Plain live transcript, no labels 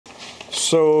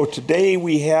So today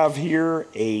we have here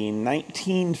a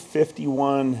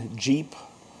 1951 Jeep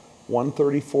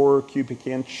 134 cubic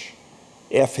inch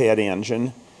F-head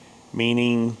engine,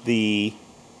 meaning the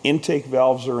intake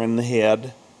valves are in the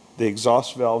head, the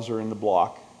exhaust valves are in the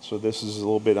block, so this is a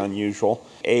little bit unusual.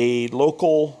 A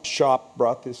local shop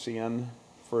brought this in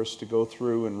for us to go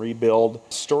through and rebuild.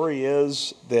 The story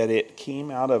is that it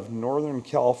came out of Northern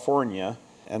California,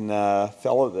 and the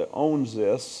fellow that owns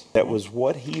this, that was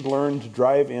what he learned to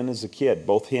drive in as a kid.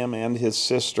 Both him and his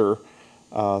sister,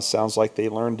 sounds like they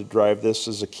learned to drive this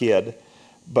as a kid.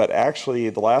 But actually,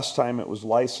 the last time it was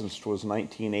licensed was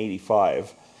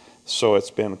 1985. So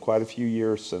it's been quite a few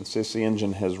years since this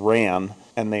engine has ran.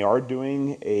 And they are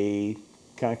doing a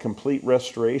kind of complete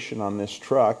restoration on this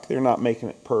truck. They're not making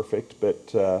it perfect,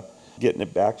 but getting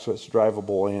it back so it's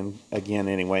drivable in again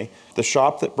anyway. The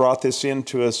shop that brought this in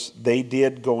to us, they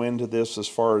did go into this as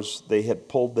far as they had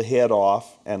pulled the head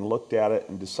off and looked at it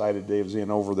and decided they was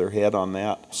in over their head on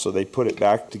that. So they put it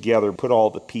back together, put all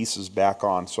the pieces back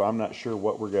on. So I'm not sure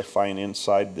what we're going to find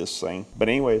inside this thing. But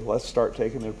anyway, let's start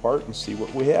taking it apart and see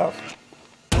what we have.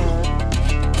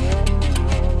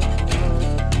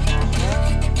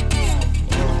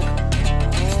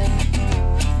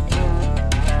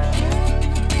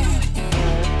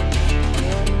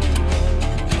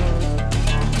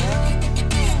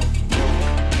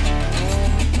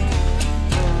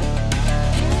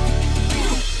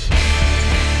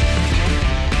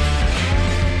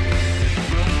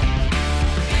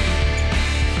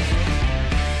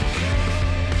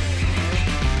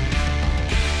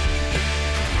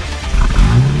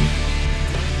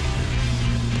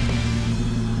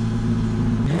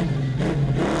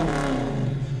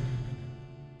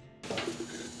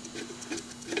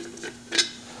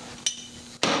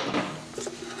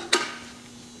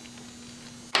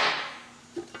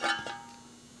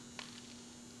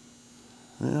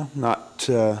 Yeah,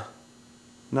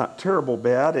 not terrible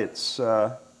bad. It's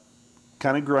kind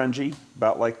of grungy,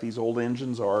 about like these old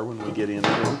engines are when we get into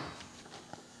them.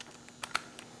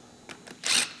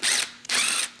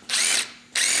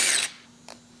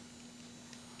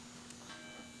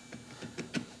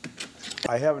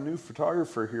 I have a new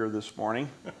photographer here this morning.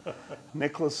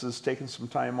 Nicholas is taking some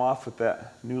time off with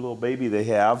that new little baby they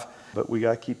have, but we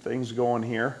got to keep things going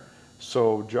here.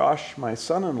 So Josh, my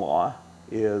son-in-law,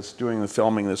 is doing the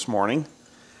filming this morning.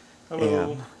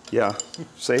 Hello. And, yeah,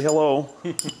 say hello.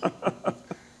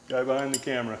 Guy behind the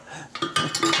camera.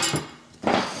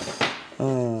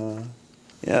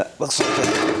 Yeah, it looks like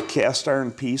a cast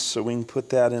iron piece, so we can put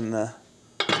that in the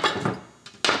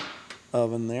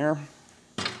oven there.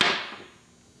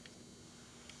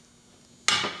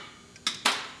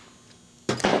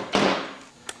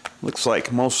 Looks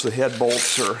like most of the head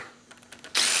bolts are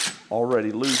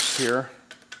already loose here.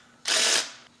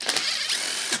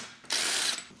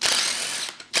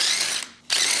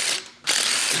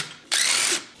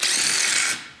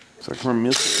 Looks like we're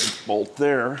missing a bolt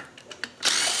there.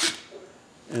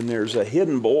 And there's a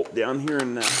hidden bolt down here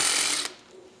in the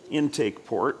intake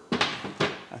port.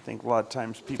 I think a lot of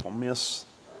times people miss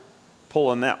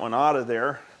pulling that one out of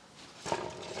there.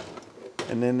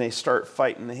 And then they start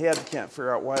fighting the head, can't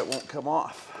figure out why it won't come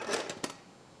off.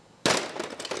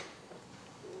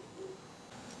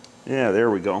 Yeah, there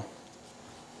we go.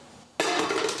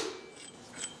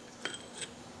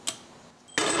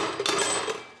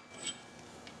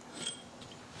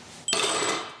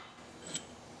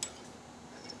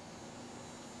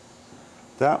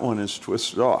 That one is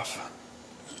twisted off.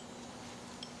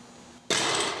 Take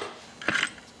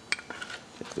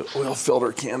the oil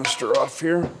filter canister off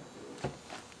here.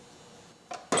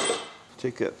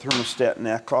 Take that thermostat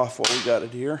neck off while we got it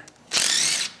here.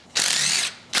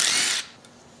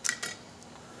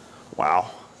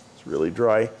 Wow, it's really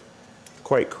dry,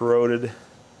 quite corroded.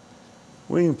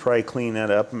 We can probably clean that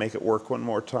up and make it work one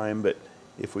more time, but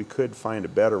if we could find a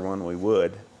better one, we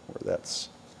would, where that's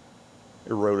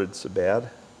eroded so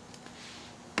bad.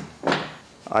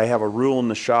 I have a rule in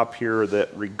the shop here that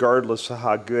regardless of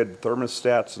how good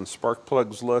thermostats and spark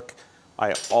plugs look,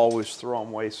 I always throw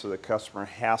them away so the customer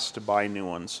has to buy new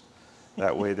ones.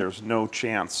 That way there's no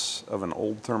chance of an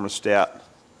old thermostat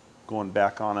going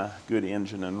back on a good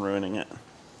engine and ruining it.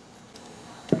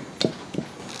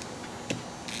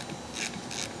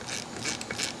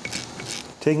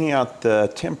 Taking out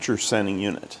the temperature sending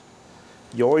unit.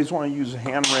 You always want to use a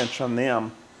hand wrench on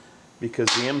them because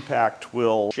the impact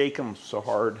will shake them so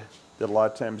hard that a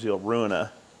lot of times you'll ruin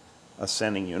a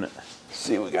sending unit.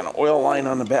 See, we got an oil line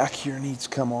on the back here, needs to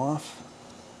come off.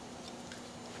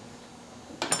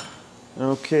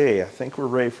 Okay, I think we're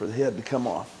ready for the head to come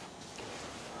off.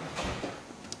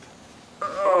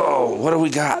 Oh, So, what do we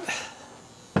got?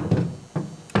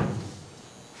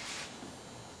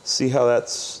 See how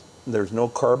there's no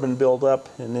carbon buildup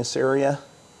in this area?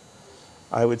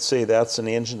 I would say that's an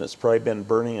engine that's probably been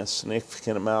burning a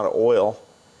significant amount of oil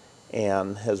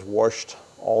and has washed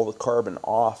all the carbon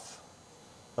off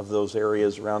of those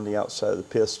areas around the outside of the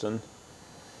piston.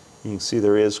 You can see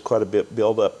there is quite a bit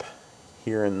buildup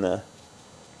here in the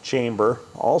chamber.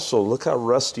 Also, look how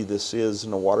rusty this is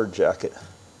in the water jacket.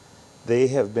 They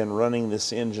have been running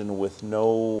this engine with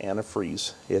no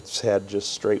antifreeze. It's had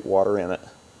just straight water in it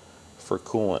for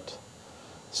coolant.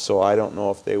 So I don't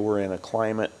know if they were in a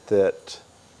climate that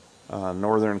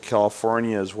Northern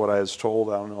California is what I was told.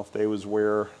 I don't know if they was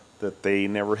aware that they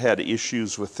never had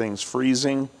issues with things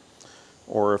freezing,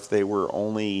 or if they were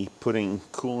only putting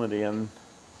coolant in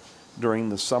during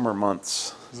the summer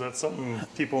months. Is that something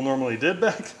people normally did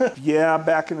back then? Yeah,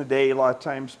 back in the day, a lot of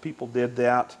times people did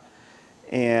that.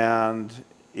 And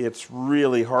it's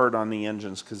really hard on the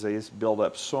engines because they just build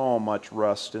up so much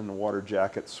rust in the water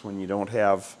jackets when you don't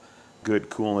have good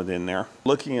coolant in there.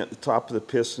 Looking at the top of the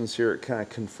pistons here, it kind of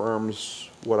confirms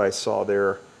what I saw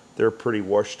there. They're pretty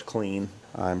washed clean.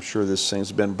 I'm sure this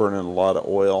thing's been burning a lot of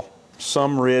oil.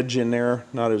 Some ridge in there,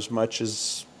 not as much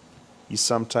as you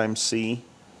sometimes see.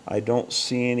 I don't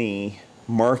see any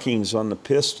markings on the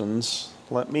pistons.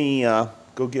 Let me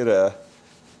go get a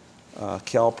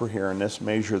caliper here and let's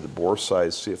measure the bore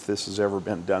size, see if this has ever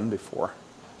been done before.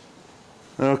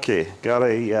 Okay, got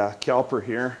a caliper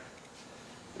here.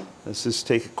 Let's just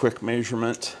take a quick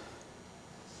measurement,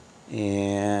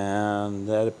 and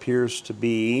that appears to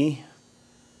be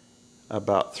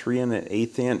about 3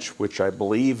 1/8 inch, which I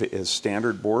believe is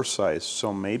standard bore size.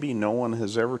 So maybe no one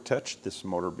has ever touched this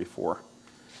motor before.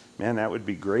 Man, that would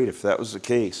be great if that was the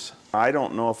case. I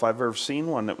don't know if I've ever seen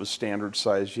one that was standard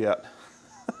size yet.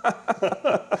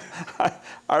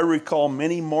 I recall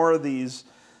many more of these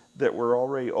that were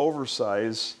already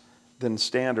oversized than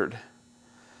standard.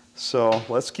 So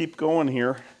let's keep going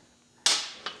here.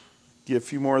 Get a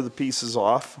few more of the pieces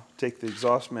off. Take the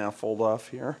exhaust manifold off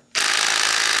here.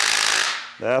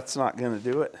 That's not going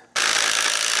to do it.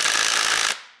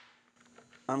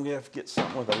 I'm going to have to get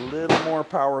something with a little more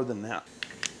power than that.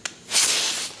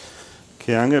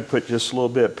 Okay, I'm going to put just a little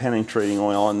bit of penetrating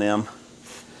oil on them.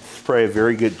 There's probably a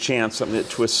very good chance I'm going to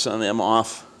twist some of them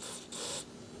off,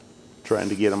 trying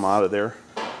to get them out of there.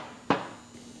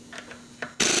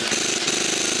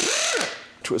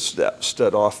 Twist that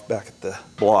stud off back at the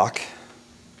block.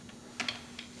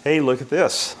 Hey, look at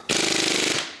this.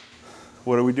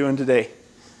 What are we doing today?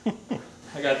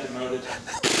 I got demoted.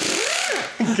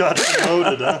 Got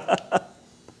demoted, huh?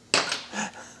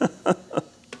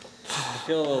 I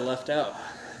feel a little left out.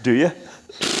 Do you?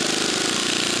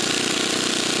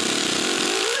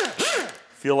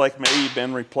 Feel like maybe you've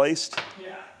been replaced?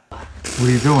 Yeah. What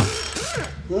are you doing?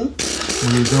 What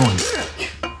are you doing?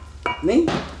 Me?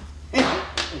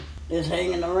 Just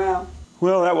hanging around.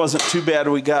 Well, that wasn't too bad.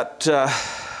 We got,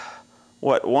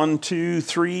 what, 1, 2,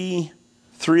 3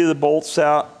 of the bolts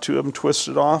out, 2 of them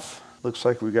twisted off. Looks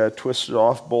like we got a twisted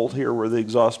off bolt here where the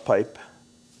exhaust pipe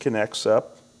connects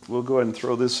up. We'll go ahead and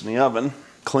throw this in the oven,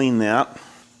 clean that,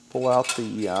 pull out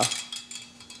the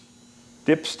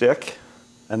dipstick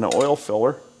and the oil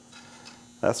filler.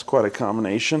 That's quite a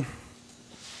combination.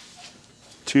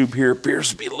 Tube here appears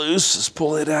to be loose. Let's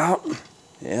pull it out.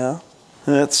 Yeah.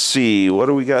 Let's see, what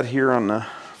do we got here on the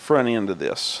front end of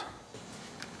this?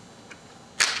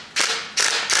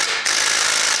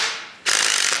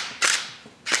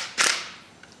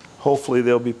 Hopefully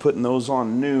they'll be putting those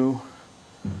on new,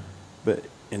 but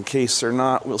in case they're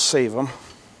not, we'll save them.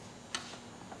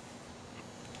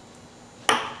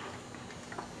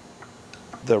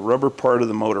 The rubber part of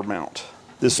the motor mount.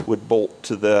 This would bolt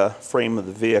to the frame of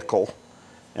the vehicle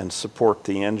and support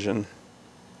the engine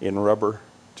in rubber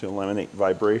to eliminate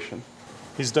vibration.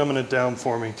 He's dumbing it down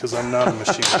for me because I'm not a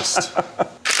machinist.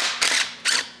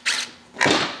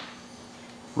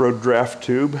 Road draft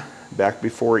tube, back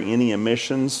before any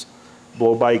emissions.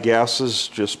 Blow-by gases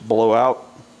just blow out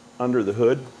under the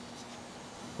hood.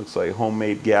 Looks like a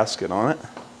homemade gasket on it.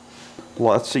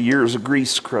 Lots of years of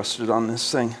grease crusted on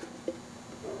this thing.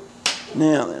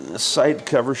 Now then, the side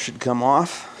cover should come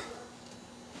off.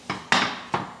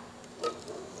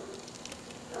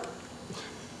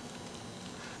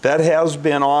 That has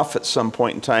been off at some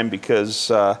point in time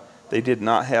because they did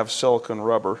not have silicone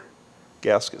rubber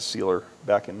gasket sealer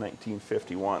back in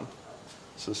 1951.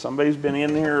 So somebody's been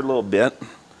in here a little bit.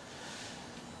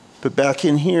 But back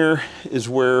in here is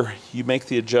where you make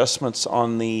the adjustments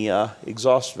on the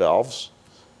exhaust valves,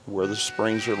 where the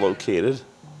springs are located.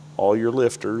 All your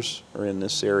lifters are in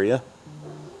this area.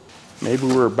 Maybe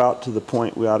we're about to the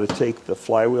point we ought to take the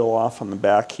flywheel off on the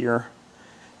back here,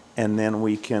 and then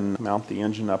we can mount the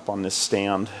engine up on this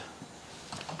stand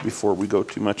before we go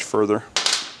too much further.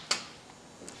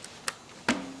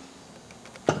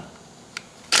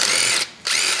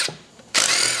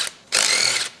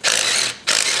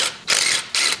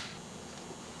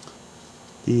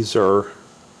 These are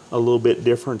a little bit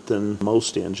different than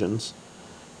most engines.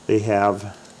 They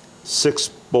have 6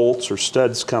 bolts or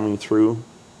studs coming through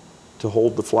to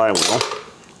hold the flywheel.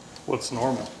 What's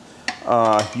normal?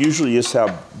 Usually you just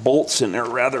have bolts in there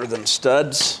rather than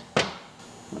studs. I'm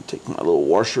going to take my little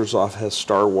washers off. It has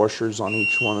star washers on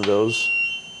each one of those.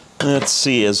 Let's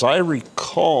see, as I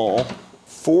recall,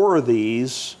 4 of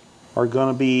these are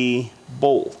going to be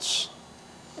bolts,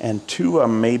 and 2 of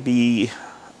them may be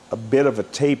a bit of a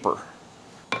taper.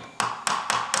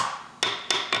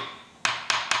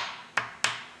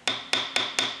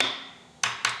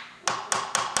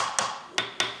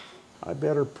 I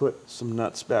better put some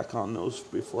nuts back on those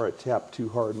before I tap too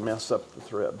hard and mess up the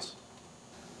threads.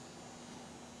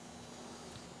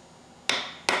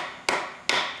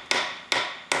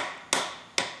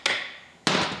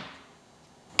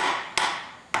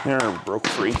 There, broke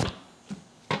free.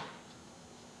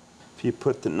 If you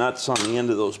put the nuts on the end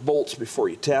of those bolts before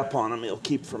you tap on them, it'll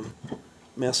keep from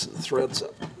messing the threads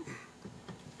up.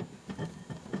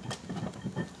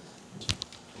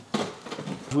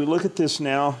 If we look at this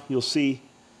now, you'll see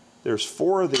there's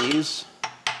 4 of these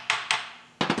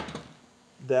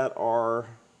that are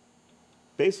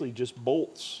basically just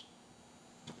bolts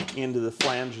into the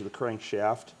flange of the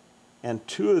crankshaft, and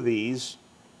 2 of these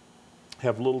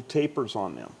have little tapers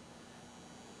on them,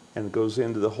 and it goes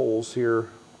into the holes here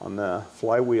on the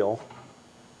flywheel,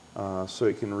 so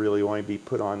it can really only be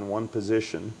put on one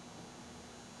position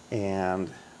and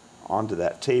onto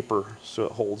that taper so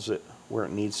it holds it where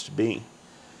it needs to be.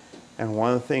 And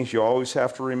one of the things you always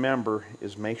have to remember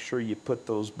is make sure you put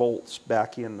those bolts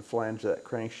back in the flange of that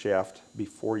crankshaft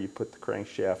before you put the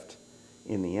crankshaft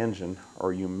in the engine,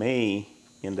 or you may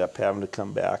end up having to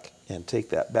come back and take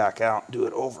that back out and do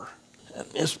it over. And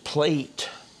this plate,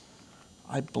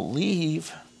 I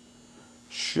believe,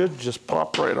 should just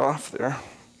pop right off there.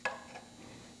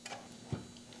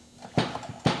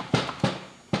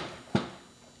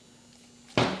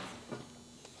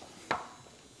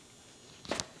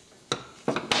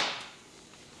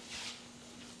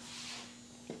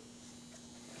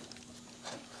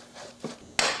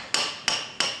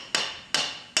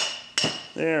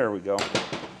 There we go.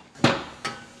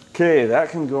 Okay, that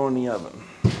can go in the oven.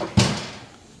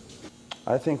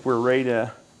 I think we're ready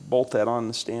to bolt that on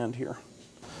the stand here.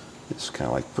 It's kind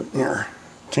of like putting your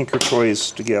Tinker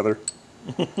Toys together.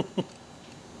 Well,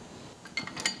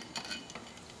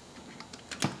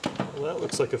 that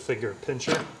looks like a figure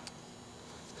pincher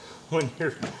when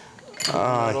you're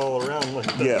not all around like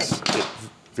that. Yes, it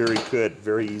very could,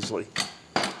 very easily.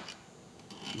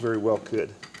 Very well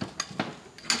could.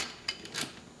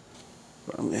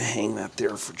 But I'm going to hang that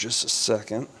there for just a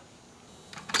second.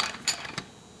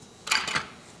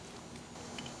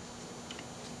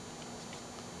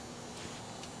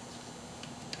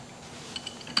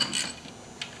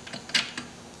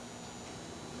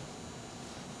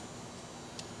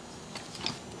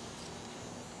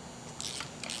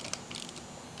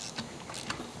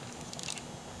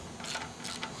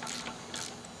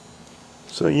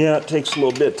 So yeah, it takes a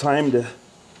little bit of time to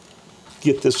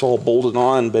get this all bolted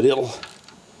on, but it'll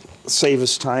save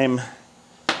us time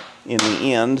in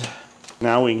the end.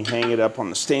 Now we can hang it up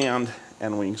on the stand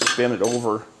and we can spin it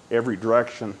over every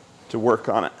direction to work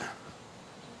on it.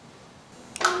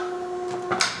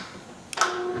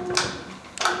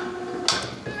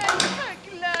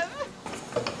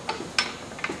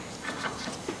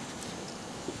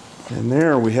 And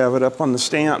there we have it up on the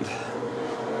stand.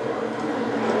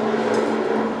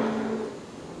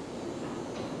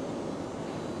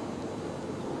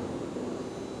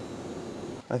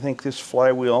 I think this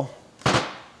flywheel,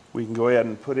 we can go ahead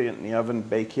and put it in the oven,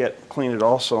 bake it, clean it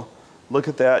also. Look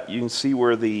at that. You can see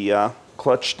where the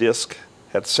clutch disc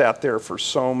had sat there for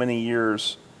so many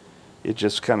years. It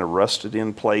just kind of rusted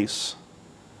in place.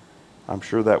 I'm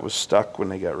sure that was stuck when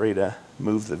they got ready to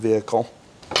move the vehicle.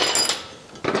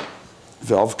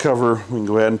 Valve cover, we can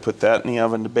go ahead and put that in the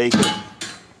oven to bake it.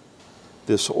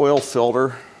 This oil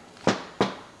filter,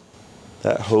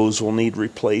 that hose will need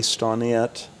replaced on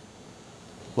it.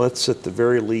 Let's at the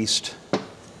very least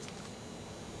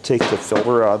take the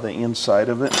filter out of the inside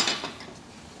of it.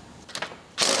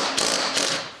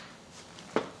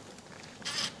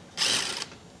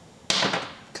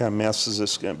 What kind of mess is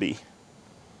this going to be?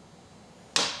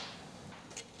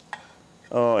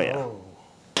 Oh yeah. Oh.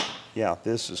 Yeah,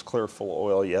 this is clear full of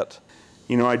oil yet.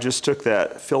 You know, I just took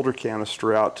that filter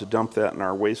canister out to dump that in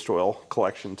our waste oil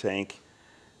collection tank.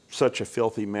 Such a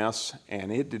filthy mess,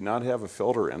 and it did not have a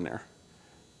filter in there.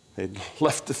 They'd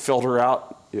left the filter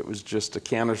out. It was just a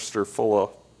canister full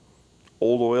of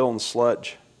old oil and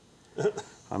sludge.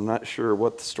 I'm not sure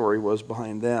what the story was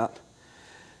behind that.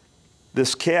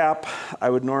 This cap, I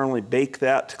would normally bake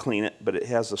that to clean it, but it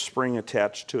has a spring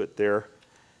attached to it there.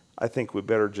 I think we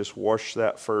better just wash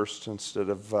that first instead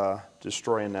of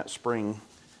destroying that spring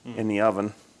in the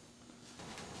oven.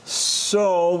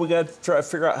 So we got to try to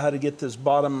figure out how to get this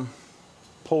bottom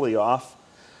pulley off.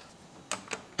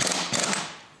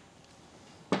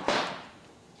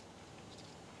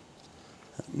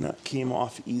 That nut came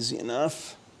off easy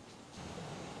enough.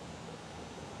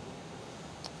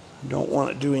 Don't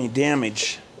want to do any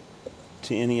damage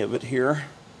to any of it here.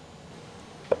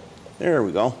 There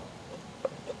we go.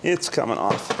 It's coming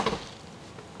off.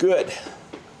 Good.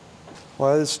 A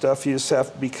lot of this stuff, you just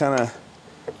have to be kind of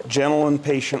gentle and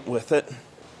patient with it.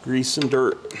 Grease and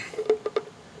dirt.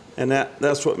 And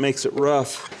that's what makes it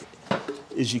rough,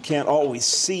 is you can't always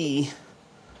see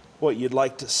what you'd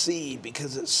like to see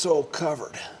because it's so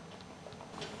covered.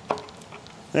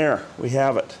 There, we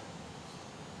have it.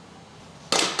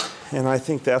 And I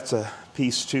think that's a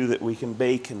piece too that we can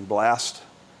bake and blast.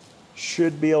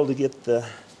 Should be able to get the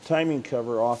timing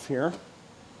cover off here.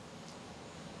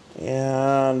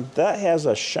 And that has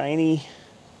a shiny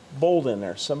bolt in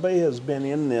there. Somebody has been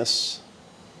in this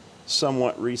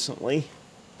somewhat recently.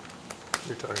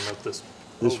 You're talking about this,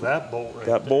 that bolt right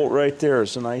there. That bolt right there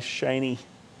is a nice shiny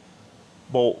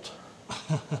bolt.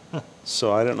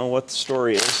 So I don't know what the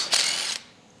story is.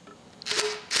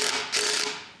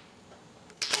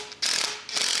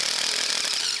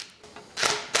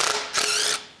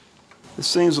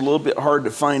 This thing's a little bit hard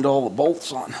to find all the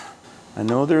bolts on. I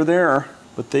know they're there,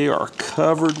 but they are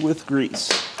covered with grease.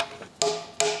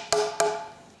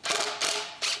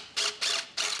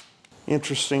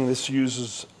 Interesting, this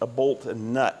uses a bolt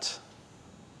and nut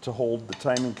to hold the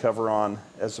timing cover on,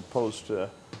 as opposed to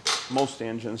most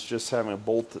engines just having a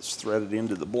bolt that's threaded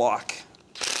into the block.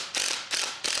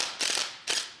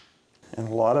 And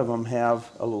a lot of them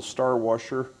have a little star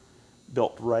washer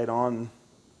built right on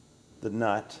the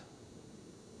nut,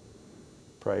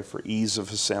 probably for ease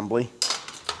of assembly.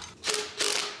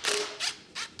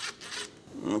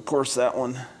 And of course that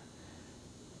one,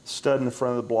 stud in the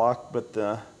front of the block, but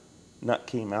the nut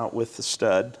came out with the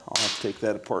stud. I'll have to take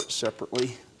that apart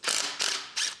separately.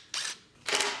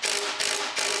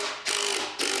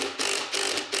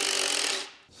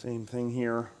 Same thing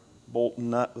here, bolt and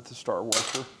nut with the star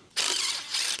washer.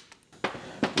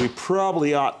 We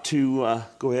probably ought to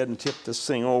go ahead and tip this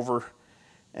thing over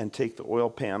and take the oil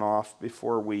pan off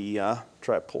before we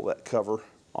try to pull that cover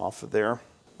off of there.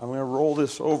 I'm going to roll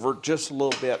this over just a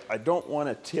little bit. I don't want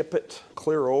to tip it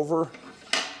clear over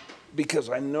because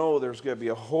I know there's going to be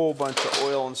a whole bunch of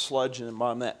oil and sludge in the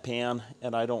bottom of that pan,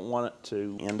 and I don't want it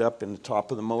to end up in the top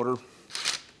of the motor.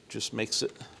 Just makes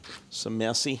it so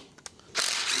messy.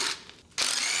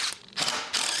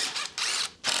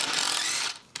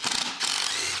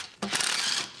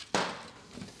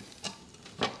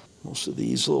 Most of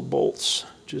these little bolts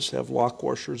just have lock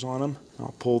washers on them.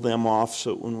 I'll pull them off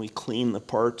so when we clean the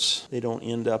parts, they don't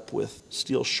end up with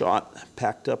steel shot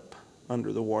packed up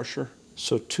under the washer.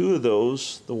 So two of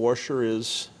those, the washer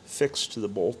is fixed to the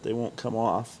bolt. They won't come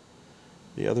off.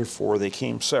 The other four, they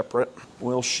came separate.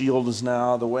 Oil shield is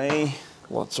now out of the way.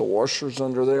 Lots of washers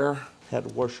under there.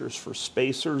 Had washers for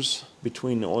spacers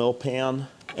between the oil pan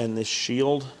and this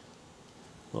shield.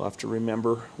 We'll have to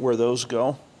remember where those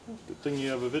go. Good thing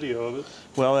you have a video of it.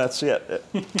 Well, that's it.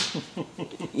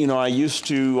 You know, I used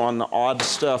to, on the odd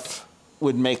stuff,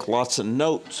 would make lots of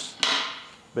notes.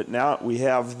 But now we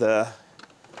have the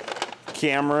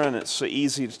camera and it's so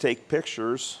easy to take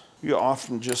pictures. You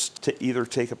often just either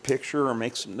take a picture or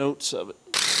make some notes of it.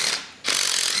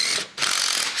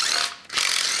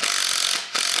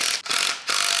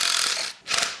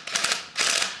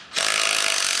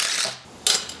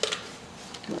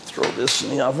 I'm gonna throw this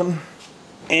in the oven.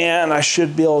 And I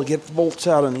should be able to get the bolts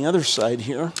out on the other side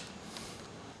here.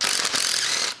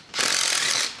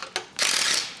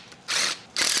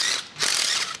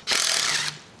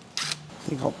 I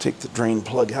think I'll take the drain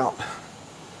plug out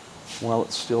while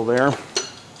it's still there.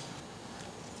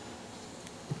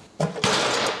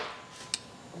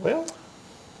 Well,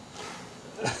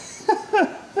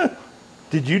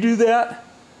 Did you do that?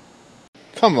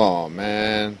 Come on,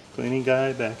 man. cleaning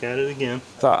guy back at it again.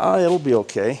 Thought, it'll be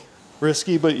okay.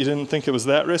 Risky, but you didn't think it was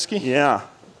that risky? Yeah.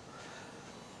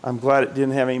 I'm glad it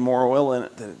didn't have any more oil in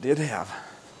it than it did have.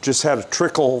 Just had a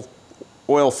trickle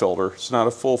oil filter. It's not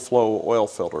a full flow oil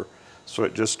filter. So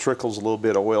it just trickles a little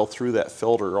bit of oil through that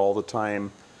filter all the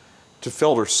time to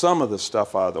filter some of the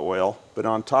stuff out of the oil. But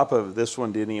on top of it, this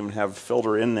one didn't even have a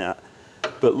filter in that.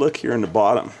 But look here in the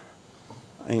bottom.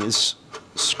 I mean, it's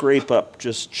scrape up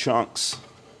just chunks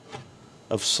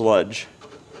of sludge.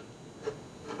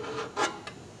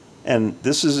 And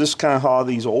this is just kind of how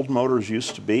these old motors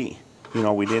used to be. You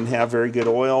know, we didn't have very good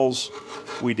oils.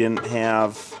 We didn't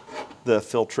have the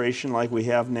filtration like we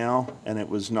have now. And it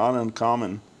was not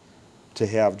uncommon to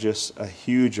have just a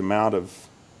huge amount of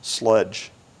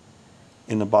sludge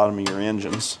in the bottom of your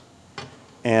engines.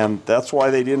 And that's why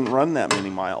they didn't run that many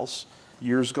miles.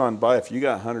 Years gone by, if you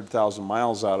got 100,000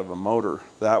 miles out of a motor,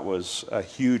 that was a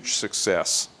huge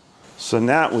success. So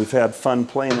now we've had fun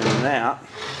playing in that.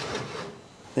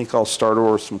 I think I'll start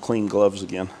over with some clean gloves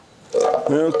again.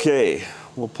 Okay,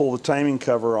 we'll pull the timing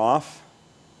cover off.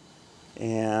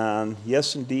 And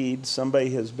yes, indeed, somebody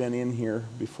has been in here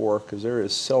before because there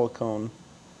is silicone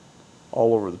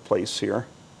all over the place here.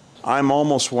 I'm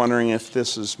almost wondering if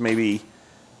this is maybe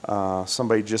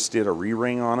somebody just did a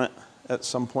re-ring on it at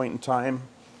some point in time,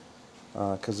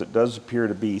 because it does appear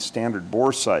to be standard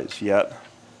bore size yet,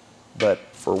 but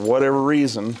for whatever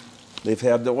reason they've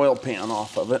had the oil pan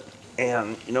off of it.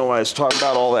 And you know, I was talking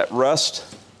about all that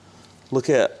rust. Look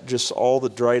at just all the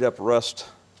dried up rust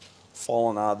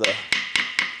falling out of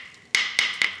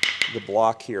the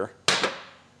block here.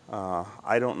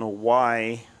 I don't know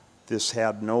why this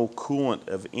had no coolant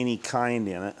of any kind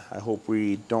in it. I hope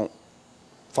we don't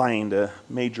find a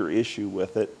major issue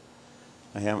with it.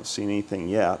 I haven't seen anything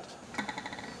yet.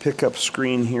 Pickup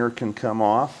screen here can come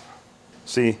off.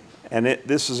 See, and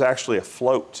this is actually a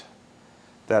float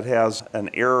that has an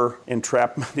air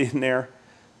entrapment in there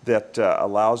that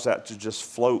allows that to just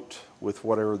float with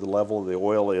whatever the level of the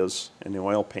oil is in the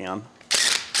oil pan.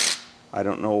 I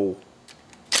don't know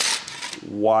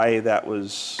why that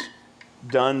was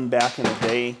done back in the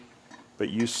day, but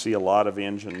you see a lot of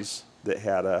engines that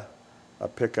had a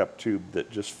pickup tube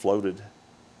that just floated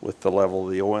with the level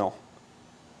of the oil.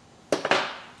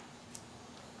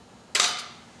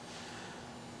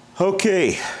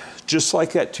 Okay, just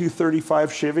like that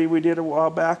 235 Chevy we did a while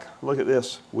back, look at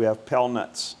this. We have Pell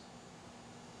nuts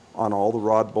on all the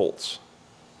rod bolts.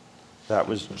 That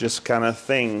was just kind of a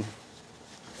thing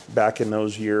back in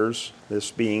those years, this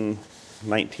being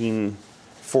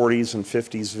 1940s and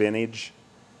 50s vintage.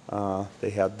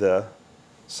 They had the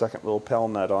second little Pell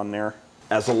nut on there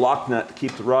as a lock nut to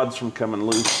keep the rods from coming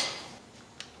loose.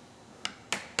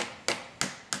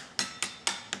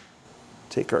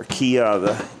 Take our key out of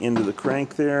the end of the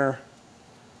crank there,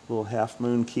 little half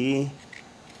moon key.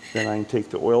 Then I can take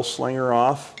the oil slinger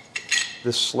off.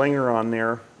 This slinger on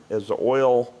there, as the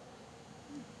oil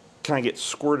kind of gets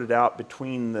squirted out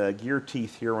between the gear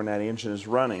teeth here when that engine is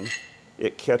running,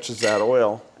 it catches that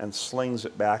oil and slings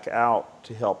it back out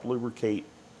to help lubricate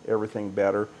everything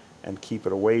better and keep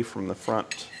it away from the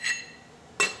front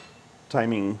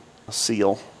timing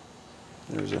seal.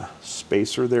 There's a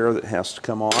spacer there that has to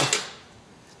come off.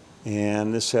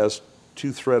 And this has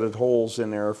 2 threaded holes in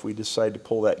there. If we decide to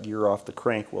pull that gear off the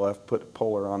crank, we'll have to put a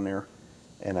puller on there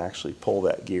and actually pull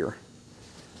that gear.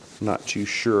 I'm not too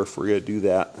sure if we're going to do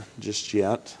that just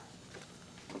yet.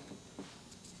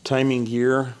 Timing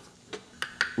gear.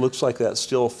 Looks like that's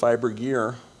still a fiber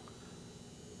gear.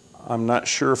 I'm not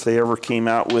sure if they ever came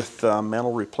out with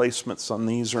metal replacements on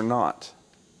these or not.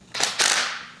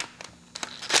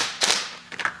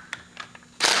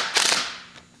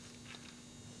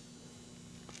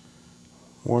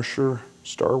 Washer,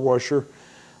 star washer.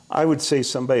 I would say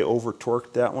somebody over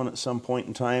torqued that one at some point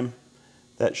in time.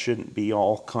 That shouldn't be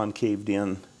all concaved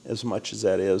in as much as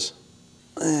that is.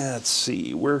 Let's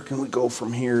see, where can we go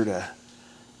from here to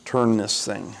turn this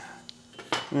thing?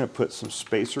 I'm going to put some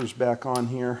spacers back on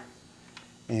here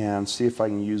and see if I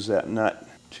can use that nut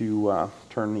to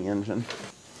turn the engine.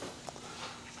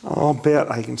 I'll bet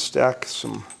I can stack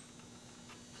some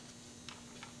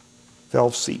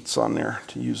valve seats on there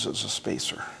to use as a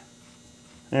spacer.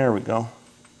 There we go.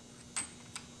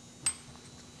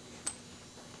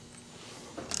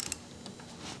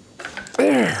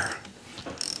 There.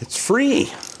 It's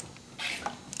free.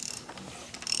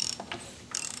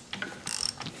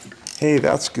 Hey,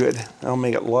 that's good. That'll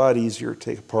make it a lot easier to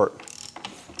take apart.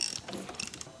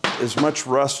 As much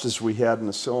rust as we had in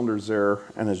the cylinders there,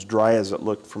 and as dry as it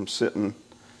looked from sitting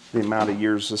the amount of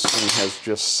years this thing has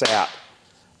just sat,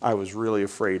 I was really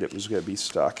afraid it was going to be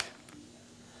stuck.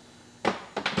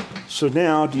 So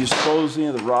now, do you suppose any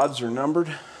of the rods are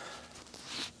numbered?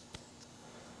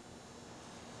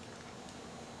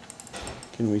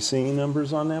 Can we see any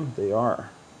numbers on them? They are.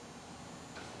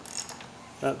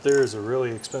 That there is a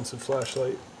really expensive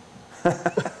flashlight.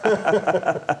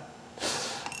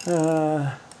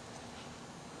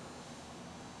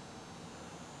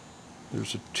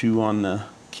 There's a 2 on the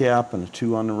cap and a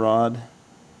 2 on the rod.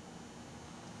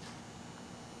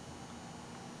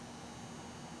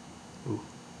 Ooh.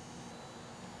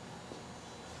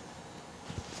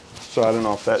 So I don't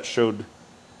know if that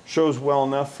shows well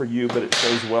enough for you, but it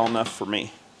shows well enough for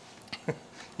me.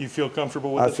 You feel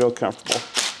comfortable with it? I feel comfortable.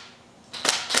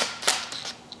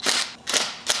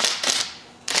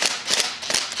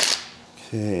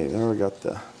 Okay, there we got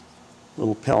the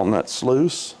little pellet nuts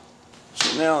loose.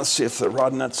 So now let's see if the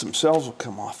rod nuts themselves will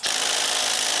come off.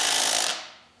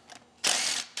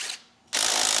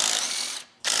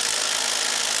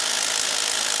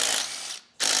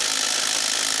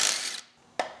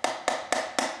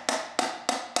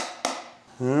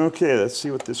 Okay, let's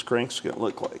see what this crank's gonna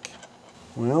look like.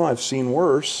 Well, I've seen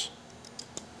worse.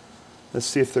 Let's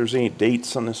see if there's any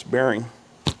dates on this bearing.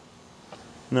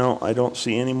 No, I don't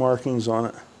see any markings on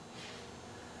it.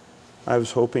 I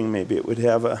was hoping maybe it would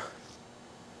have a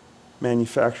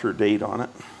manufacturer date on it.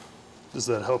 Does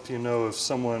that help you know if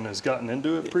someone has gotten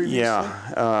into it previously?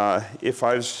 Yeah, if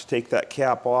I was to take that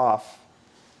cap off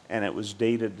and it was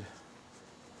dated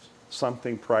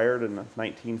something prior to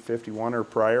 1951 or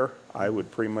prior, I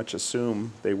would pretty much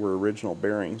assume they were original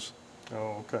bearings.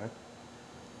 Oh, okay.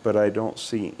 But I don't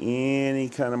see any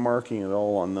kind of marking at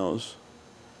all on those.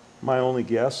 My only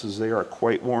guess is they are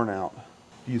quite worn out.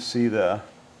 Do you see the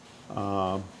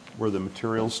where the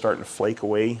material's starting to flake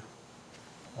away?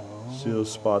 Oh. See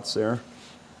those spots there?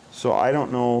 So I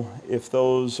don't know if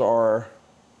those are,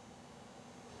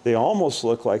 they almost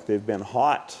look like they've been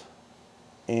hot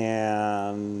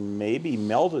and maybe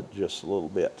melted just a little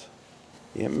bit.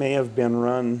 It may have been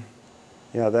run,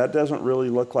 yeah, that doesn't really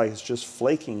look like it's just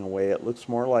flaking away. It looks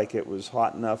more like it was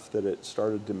hot enough that it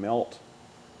started to melt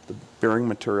the bearing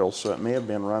material, so it may have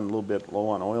been run a little bit low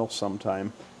on oil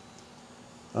sometime.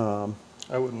 I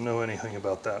wouldn't know anything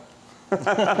about that.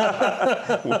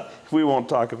 We won't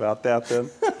talk about that then.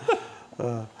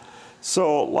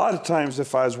 So a lot of times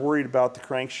if I was worried about the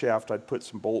crankshaft, I'd put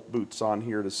some bolt boots on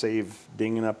here to save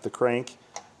dinging up the crank,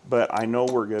 but I know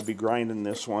we're going to be grinding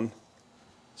this one,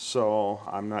 so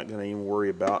I'm not going to even worry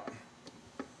about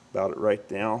it right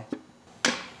now.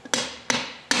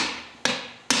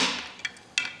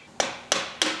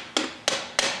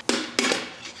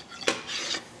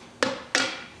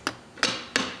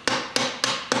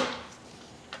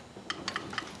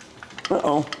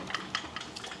 Uh-oh.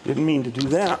 Didn't mean to do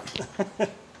that.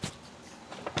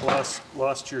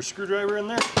 Lost your screwdriver in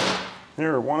there?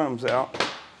 There, one of them's out.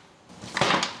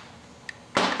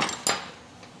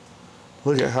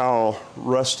 Look at how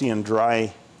rusty and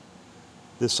dry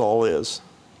this all is.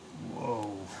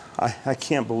 Whoa. I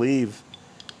can't believe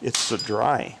it's so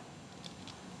dry.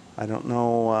 I don't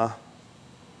know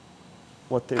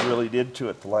what they really did to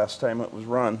it the last time it was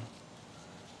run.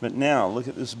 But now, look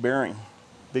at this bearing.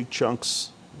 Big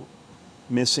chunks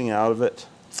missing out of it.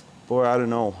 Boy, I don't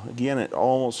know. Again, it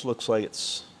almost looks like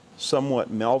it's somewhat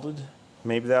melted.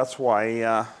 Maybe that's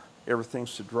why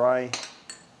everything's so dry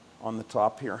on the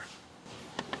top here.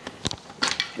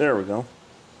 There we go.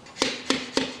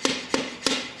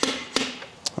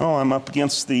 Oh, I'm up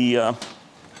against the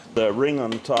ring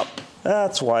on the top.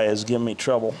 That's why it's giving me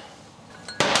trouble.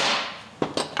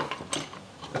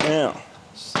 Now,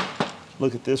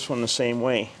 look at this one the same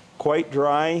way. Quite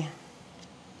dry.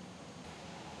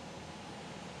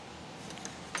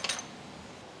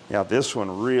 Yeah, this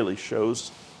one really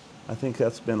shows. I think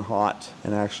that's been hot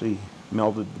and actually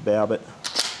melted the babbitt.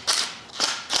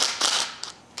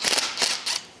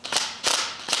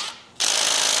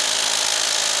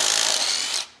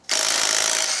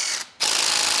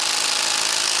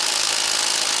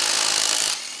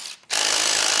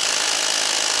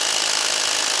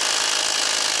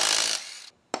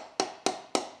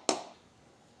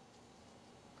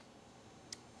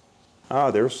 Ah,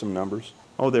 there's some numbers.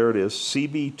 Oh, there it is,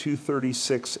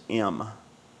 CB236M.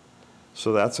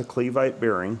 So that's a Cleveite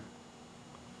bearing,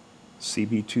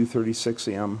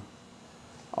 CB236M.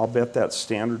 I'll bet that's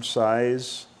standard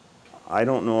size. I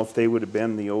don't know if they would have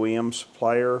been the OEM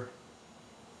supplier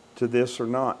to this or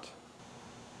not.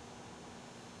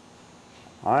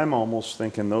 I'm almost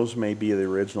thinking those may be the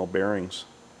original bearings.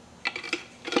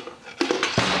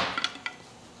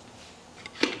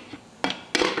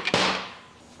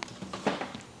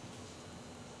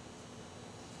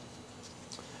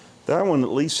 That one at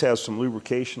least has some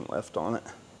lubrication left on it.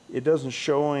 It doesn't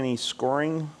show any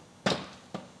scoring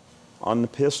on the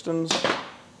pistons,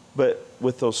 but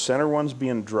with those center ones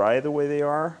being dry the way they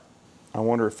are, I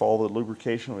wonder if all the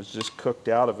lubrication was just cooked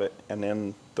out of it, and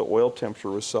then the oil temperature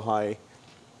was so high, it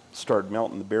started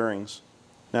melting the bearings.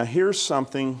 Now here's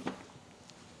something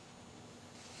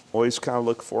always kind of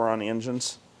look for on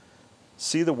engines.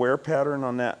 See the wear pattern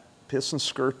on that piston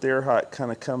skirt there, how it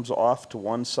kind of comes off to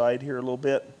one side here a little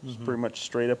bit. It's pretty much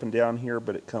straight up and down here,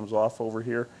 but it comes off over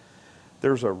here.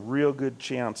 There's a real good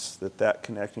chance that that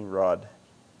connecting rod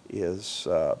is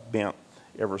bent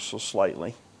ever so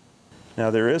slightly. Now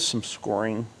there is some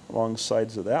scoring along the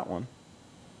sides of that one.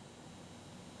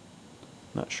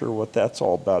 Not sure what that's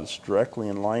all about. It's directly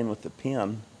in line with the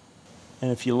pin.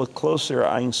 And if you look closer,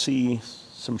 I can see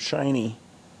some shiny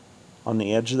on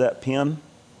the edge of that pin.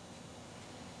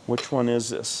 Which one is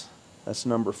this? That's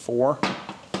number 4.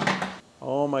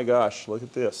 Oh my gosh, look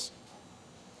at this.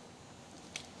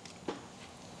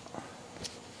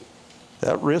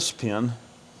 That wrist pin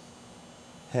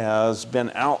has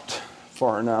been out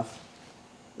far enough.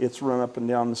 It's run up and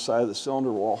down the side of the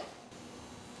cylinder wall.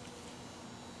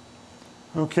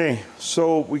 Okay,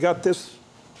 so we got this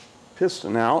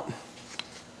piston out,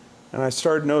 and I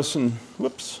started noticing,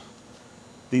 whoops,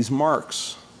 these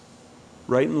marks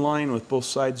right in line with both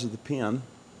sides of the pin.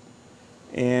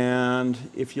 And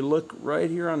if you look right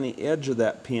here on the edge of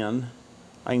that pin,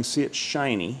 I can see it's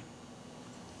shiny,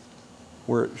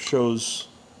 where it shows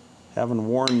having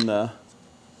worn the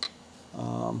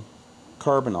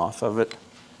carbon off of it.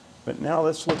 But now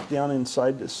let's look down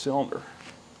inside the cylinder.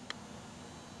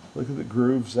 Look at the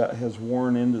grooves that has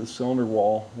worn into the cylinder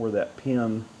wall where that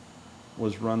pin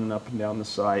was running up and down the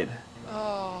side.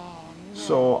 Oh, no.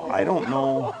 So I don't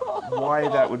know why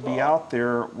that would be out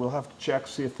there. We'll have to check,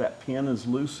 see if that pin is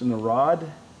loose in the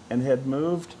rod and had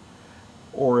moved,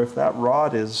 or if that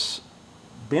rod is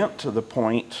bent to the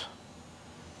point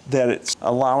that it's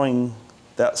allowing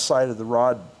that side of the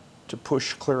rod to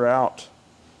push clear out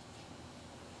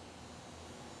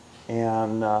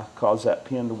and cause that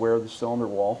pin to wear the cylinder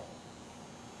wall.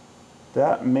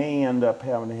 That may end up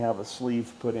having to have a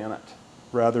sleeve put in it.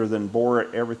 Rather than bore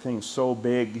it, everything so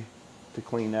big to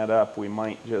clean that up, we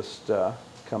might just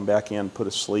come back in, put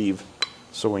a sleeve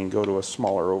so we can go to a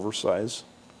smaller oversize.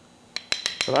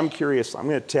 But I'm curious, I'm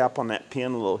going to tap on that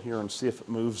pin a little here and see if it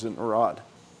moves in the rod.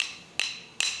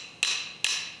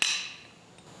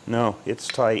 No, it's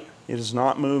tight. It is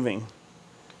not moving.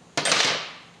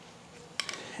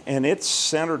 And it's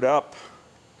centered up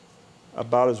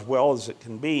about as well as it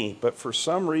can be, but for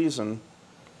some reason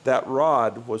that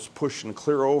rod was pushing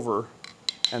clear over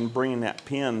and bringing that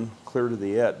pin clear to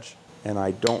the edge, and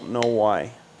I don't know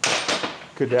why.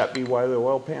 Could that be why the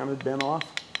oil pan had been off?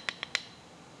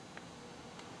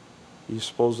 You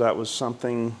suppose that was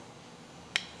something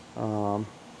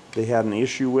they had an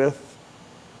issue with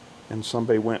and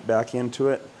somebody went back into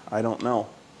it? I don't know.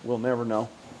 We'll never know.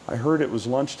 I heard it was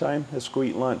lunchtime. Let's go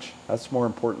eat lunch. That's more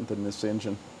important than this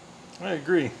engine. I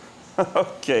agree.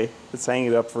 Okay, let's hang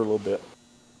it up for a little bit.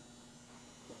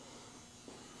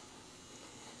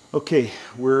 Okay,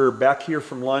 we're back here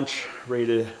from lunch, ready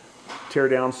to tear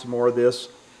down some more of this.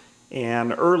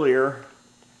 And earlier,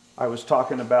 I was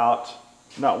talking about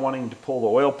not wanting to pull the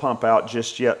oil pump out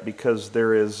just yet because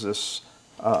there is this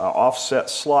offset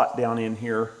slot down in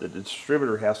here that the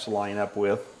distributor has to line up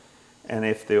with. And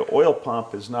if the oil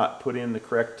pump is not put in the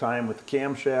correct time with the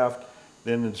camshaft,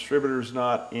 then the distributor's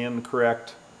not in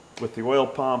correct with the oil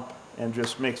pump and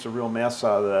just makes a real mess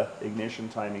out of the ignition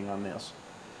timing on this.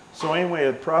 So anyway,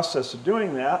 the process of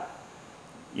doing that,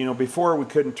 you know, before we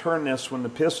couldn't turn this when the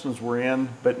pistons were in,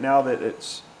 but now that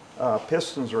its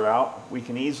pistons are out, we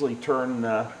can easily turn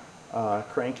the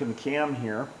crank and the cam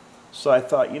here. So I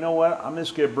thought, you know what, I'm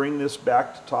just going to bring this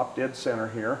back to top dead center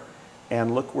here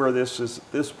and look where this is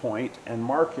at this point and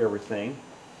mark everything.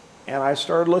 And I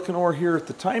started looking over here at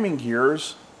the timing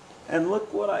gears, and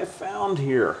look what I found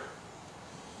here.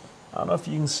 I don't know if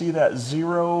you can see that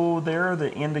 0 there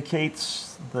that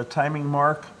indicates the timing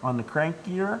mark on the crank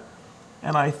gear.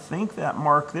 And I think that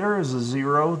mark there is a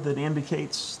 0 that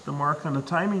indicates the mark on the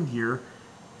timing gear.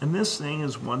 And this thing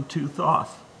is 1 tooth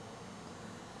off.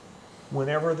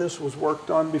 Whenever this was worked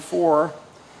on before,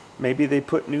 maybe they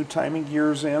put new timing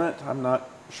gears in it. I'm not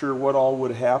sure what all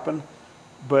would happen.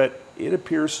 But it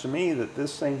appears to me that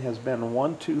this thing has been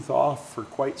 1 tooth off for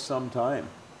quite some time.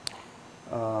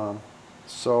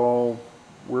 So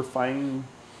we're finding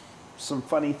some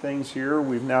funny things here.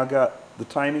 We've now got the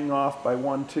timing off by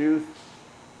 1 tooth.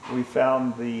 We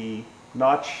found the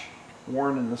notch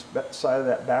worn in the side of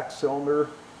that back cylinder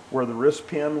where the wrist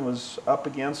pin was up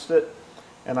against it.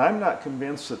 And I'm not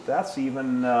convinced that that's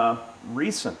even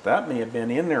recent. That may have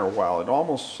been in there a while. It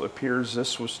almost appears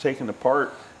this was taken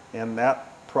apart and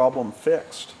that problem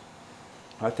fixed.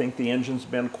 I think the engine's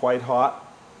been quite hot.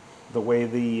 The way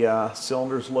the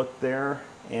cylinders looked there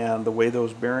and the way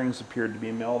those bearings appeared to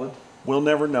be melted. We'll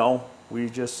never know. We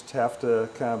just have to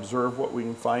kind of observe what we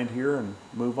can find here and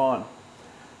move on.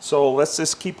 So let's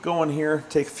just keep going here,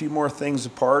 take a few more things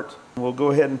apart. We'll go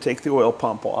ahead and take the oil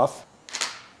pump off.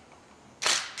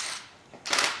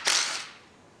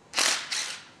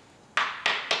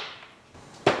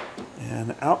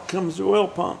 And out comes the oil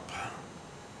pump.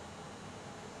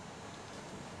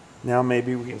 Now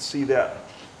maybe we can see that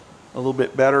a little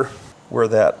bit better, where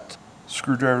that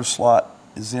screwdriver slot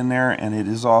is in there and it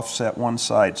is offset one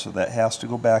side, so that has to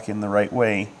go back in the right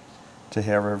way to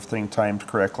have everything timed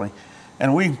correctly.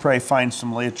 And we can probably find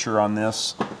some literature on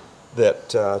this that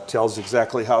tells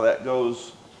exactly how that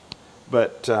goes,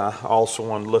 but I also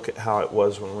want to look at how it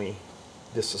was when we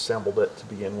disassembled it to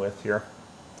begin with here.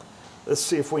 Let's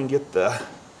see if we can get the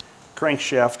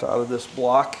crankshaft out of this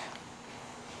block.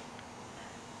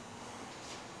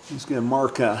 He's going to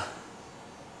mark a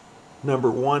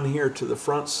number 1 here to the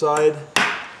front side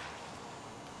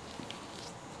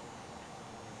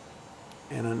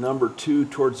and a number 2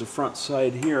 towards the front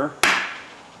side here.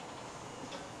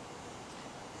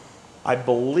 I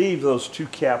believe those 2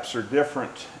 caps are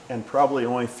different and probably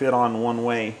only fit on one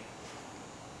way,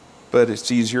 but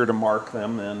it's easier to mark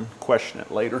them than question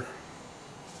it later.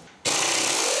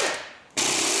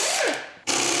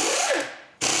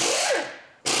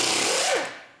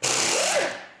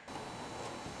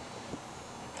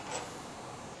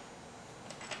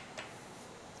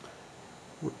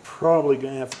 We're probably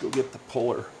going to have to go get the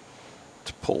puller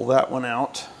to pull that one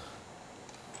out.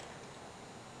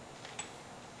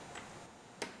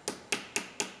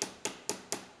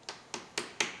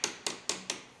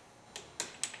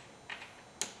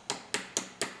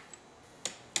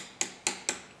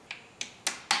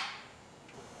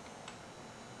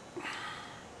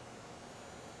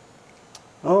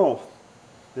 Oh,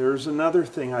 there's another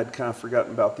thing I'd kind of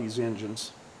forgotten about these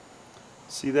engines.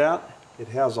 See that? It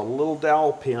has a little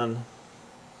dowel pin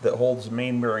that holds the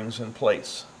main bearings in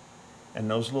place. And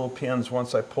those little pins,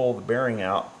 once I pull the bearing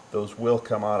out, those will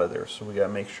come out of there. So we got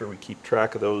to make sure we keep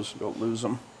track of those, don't lose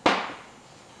them.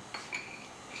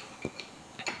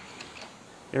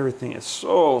 Everything is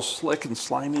so slick and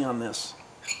slimy on this.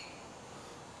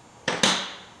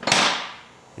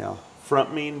 Yeah,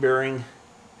 front main bearing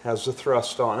has a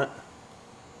thrust on it.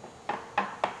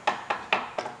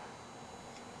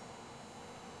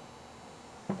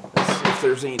 Let's see if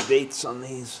there's any dates on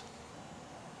these.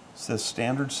 It says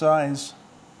standard size.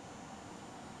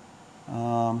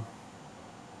 I'm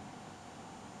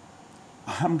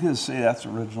going to say that's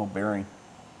original bearing.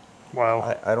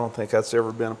 Wow. I don't think that's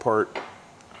ever been apart.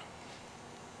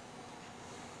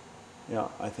 Yeah,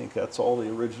 I think that's all the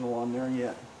original on there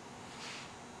yet.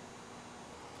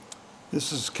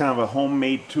 This is kind of a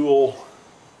homemade tool.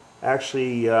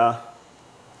 Actually, I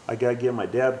gotta give my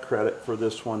dad credit for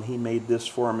this one. He made this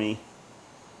for me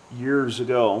years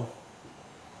ago.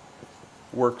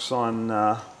 Works on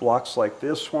blocks like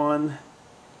this one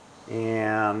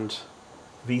and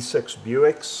V6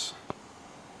 Buicks.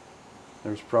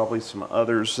 There's probably some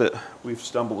others that we've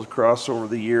stumbled across over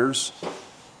the years.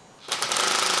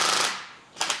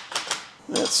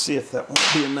 Let's see if that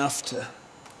won't be enough to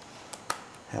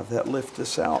have that lift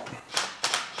this out.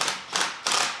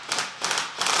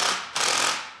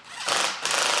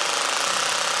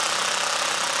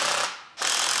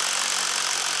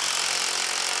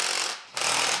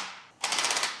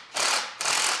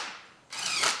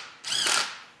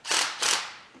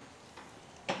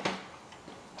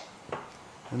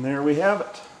 And there we have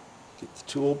it. Get the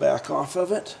tool back off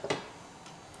of it.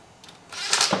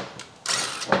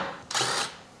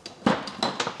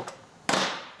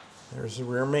 There's the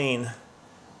rear main.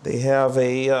 They have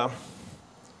a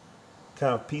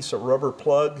kind of piece of rubber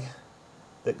plug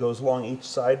that goes along each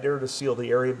side there to seal the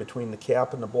area between the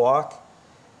cap and the block.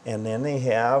 And then they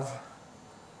have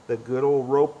the good old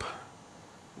rope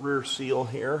rear seal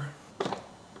here.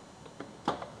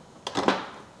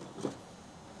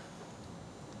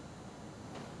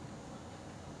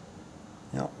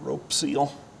 Yep, rope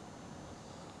seal.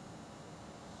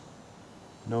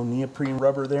 No neoprene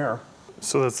rubber there.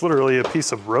 So that's literally a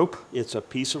piece of rope? It's a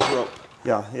piece of rope.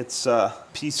 Yeah, it's a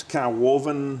piece of kind of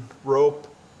woven rope.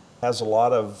 Has a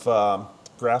lot of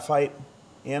graphite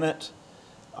in it.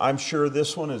 I'm sure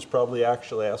this one is probably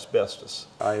actually asbestos.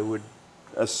 I would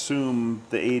assume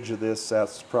the age of this,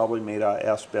 that's probably made out of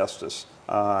asbestos.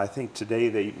 I think today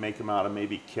they make them out of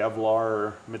maybe Kevlar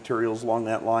or materials along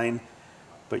that line,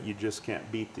 but you just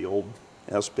can't beat the old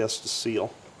asbestos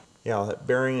seal. Yeah, that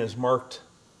bearing is marked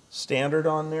standard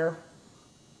on there.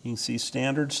 You can see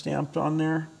standard stamped on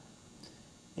there.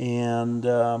 And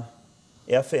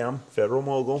FM, Federal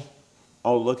Mogul.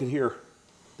 Oh, look at here.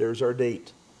 There's our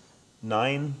date.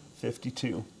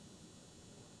 9/52.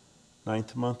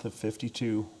 9th month of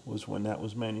 52 was when that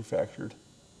was manufactured.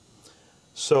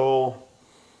 So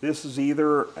this is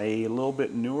either a little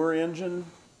bit newer engine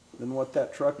than what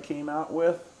that truck came out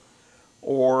with,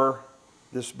 or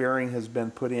this bearing has been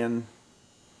put in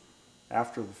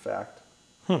after the fact.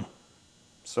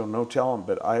 So no telling,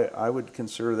 but I would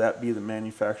consider that be the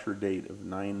manufacturer date of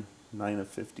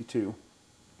 9/9/52.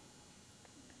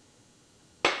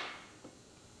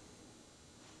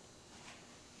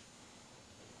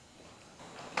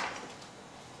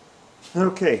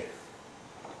 Okay,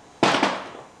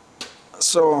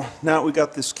 so now we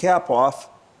got this cap off.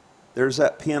 There's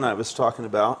that pin I was talking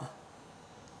about,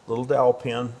 little dowel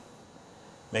pin.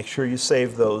 Make sure you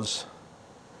save those.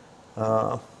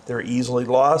 They're easily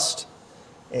lost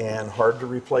and hard to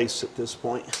replace at this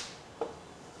point.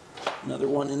 Another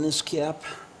one in this cap.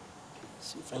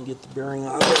 See if I can get the bearing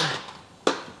out of there.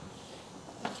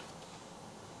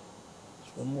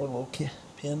 There's one more little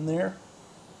pin there.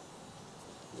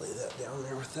 Lay that down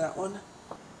there with that one.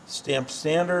 Stamped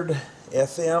standard,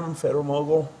 FM, Federal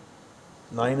Mogul,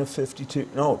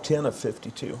 9/52, no,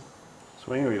 10/52.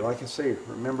 So anyway, like I say,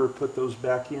 remember to put those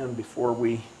back in before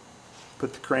we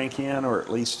put the crank in, or at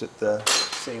least at the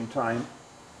same time.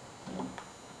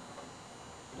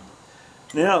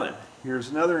 Now then, here's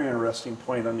another interesting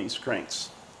point on these cranks.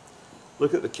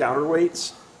 Look at the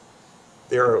counterweights.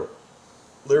 They're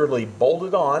literally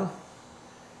bolted on,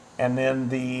 and then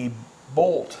the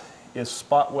bolt is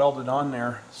spot welded on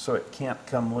there so it can't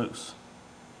come loose.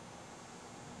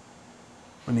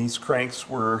 When these cranks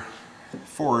were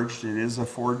forged, it is a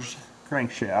forged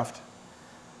crankshaft.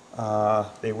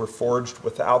 They were forged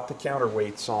without the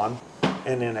counterweights on,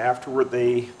 and then afterward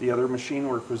the other machine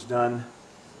work was done,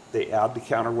 they add the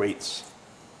counterweights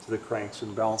to the cranks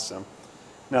and balance them.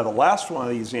 Now the last one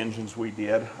of these engines we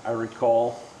did, I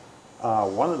recall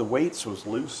one of the weights was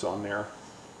loose on there,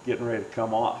 getting ready to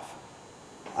come off.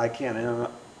 I can't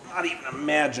not even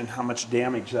imagine how much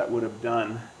damage that would have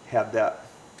done had that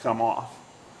come off.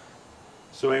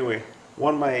 So anyway,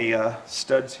 one of my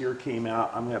studs here came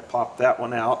out. I'm going to pop that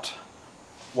one out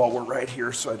while we're right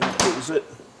here so I don't lose it.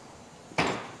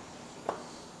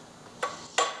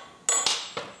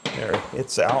 There,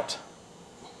 it's out.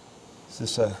 This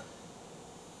is a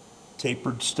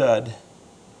tapered stud.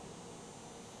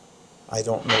 I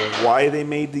don't know why they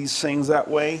made these things that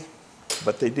way,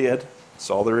 but they did. That's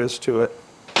all there is to it.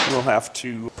 We'll have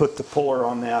to put the puller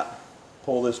on that,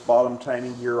 pull this bottom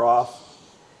timing gear off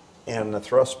and the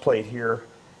thrust plate here,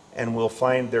 and we'll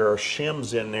find there are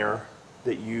shims in there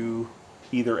that you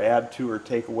either add to or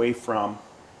take away from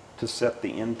to set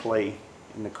the in play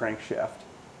in the crankshaft.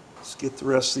 Let's get the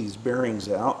rest of these bearings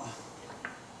out.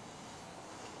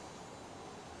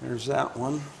 There's that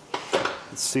one.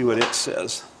 Let's see what it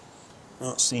says. I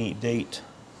don't see any date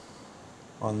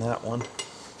on that one.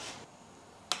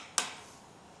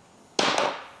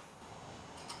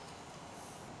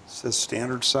 It says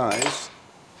standard size.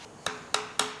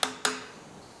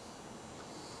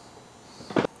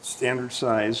 Standard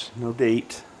size, no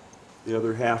date. The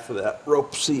other half of that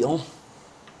rope seal.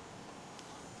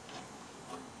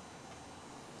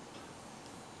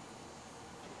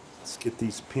 Let's get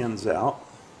these pins out.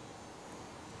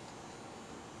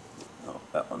 Oh,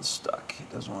 that one's stuck.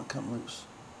 It doesn't want to come loose.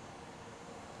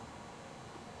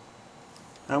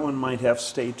 That one might have to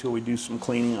stay till we do some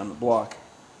cleaning on the block.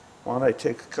 Why don't I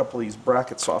take a couple of these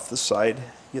brackets off the side,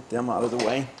 get them out of the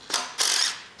way.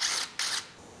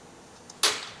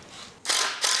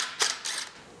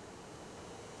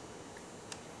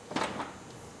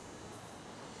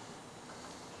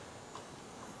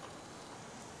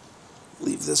 I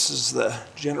believe this is the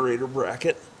generator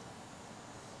bracket.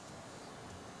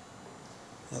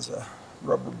 Has a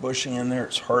rubber bushing in there,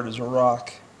 it's hard as a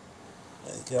rock. I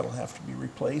think that'll have to be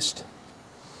replaced.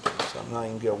 So I'm not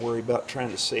even going to worry about trying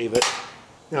to save it.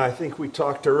 Now I think we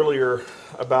talked earlier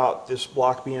about this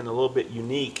block being a little bit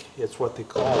unique. It's what they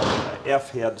call an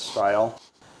F-head style,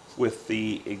 with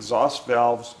the exhaust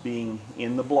valves being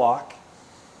in the block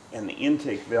and the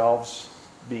intake valves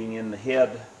being in the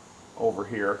head over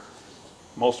here.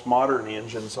 Most modern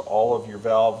engines, all of your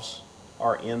valves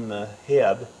are in the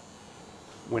head.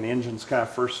 When engines kind of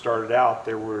first started out,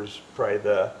 there was probably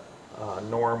the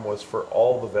norm was for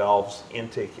all the valves,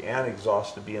 intake and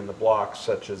exhaust, to be in the block,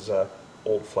 such as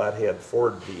old flathead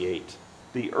Ford V8.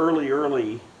 The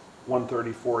early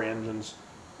 134 engines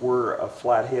were a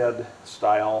flathead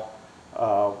style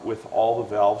with all the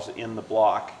valves in the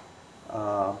block,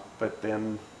 but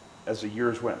then as the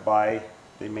years went by,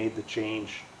 they made the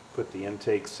change, put the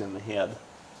intakes in the head.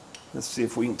 Let's see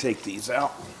if we can take these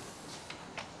out.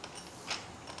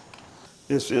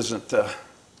 This isn't the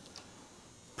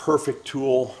perfect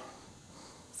tool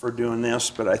for doing this,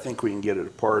 but I think we can get it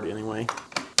apart anyway.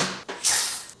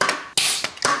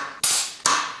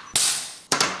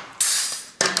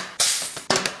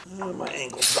 My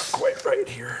angle's not quite right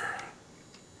here.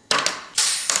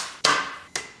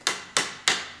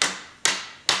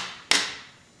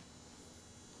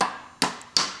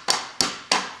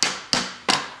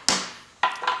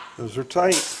 Those are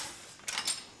tight.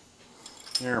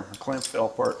 There, my clamp fell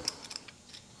apart.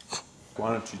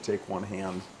 Why don't you take one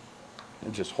hand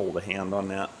and just hold a hand on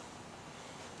that,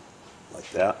 like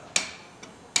that.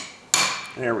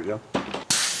 There we go.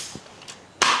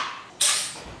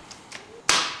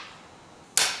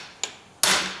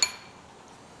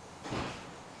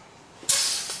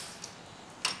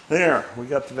 There, we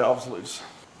got the valves loose.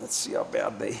 Let's see how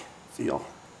bad they feel.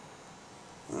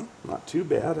 Well, not too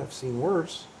bad, I've seen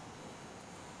worse.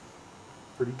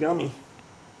 Pretty gummy.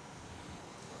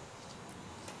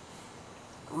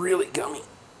 Really gummy.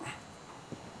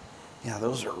 Yeah,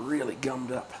 those are really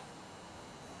gummed up.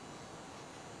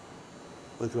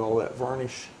 Look at all that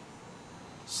varnish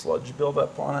sludge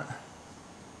buildup on it.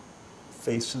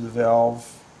 Face of the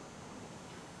valve,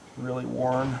 really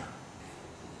worn.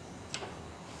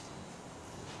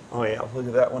 Oh yeah, look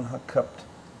at that one, how cupped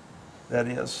that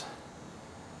is.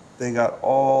 They got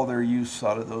all their use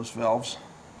out of those valves.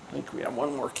 I think we have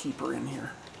one more keeper in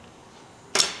here.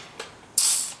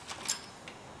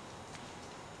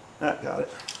 That got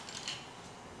it.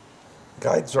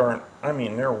 Guides aren't, I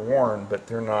mean, they're worn, but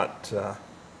they're not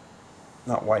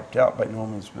wiped out by no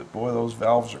means, but boy, those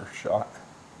valves are shot.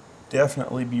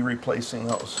 Definitely be replacing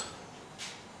those.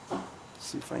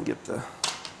 See if I can get the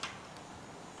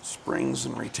springs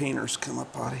and retainers come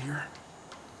up out of here.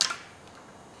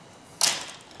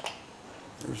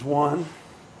 There's one,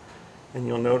 and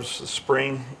you'll notice the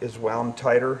spring is wound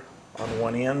tighter on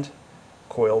one end.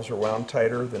 Coils are wound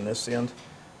tighter than this end.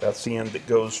 That's the end that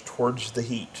goes towards the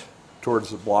heat,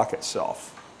 towards the block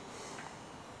itself.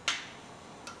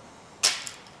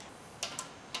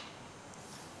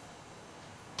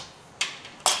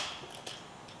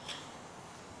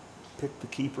 Pick the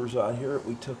keepers out here that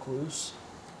we took loose.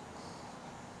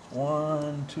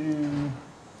 1, 2,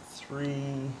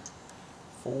 3,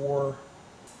 4,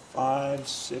 5,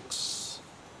 6,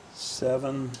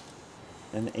 7,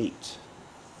 and 8.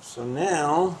 So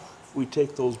now, if we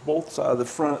take those bolts out of the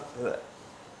front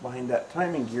behind that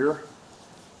timing gear,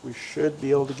 we should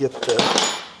be able to get the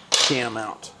cam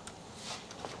out.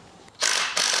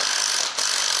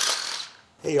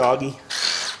 Hey Augie,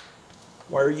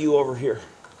 why are you over here?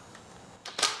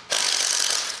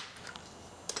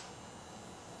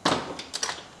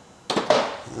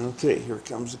 Okay, here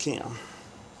comes the cam.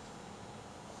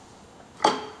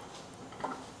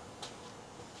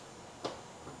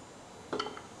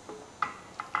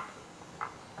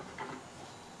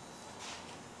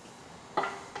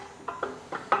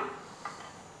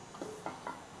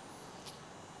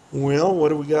 Well, what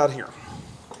do we got here?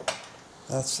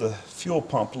 That's the fuel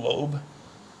pump lobe.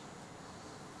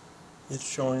 It's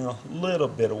showing a little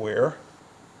bit of wear.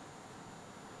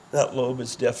 That lobe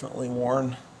is definitely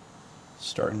worn.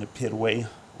 Starting to pit away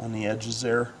on the edges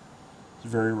there.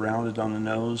 It's very rounded on the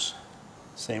nose.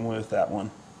 Same way with that one.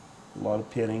 A lot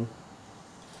of pitting.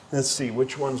 Let's see,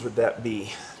 which ones would that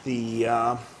be?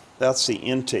 That's the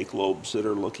intake lobes that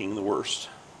are looking the worst.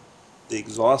 The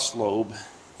exhaust lobe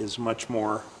is much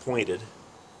more pointed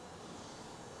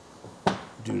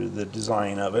due to the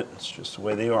design of it. It's just the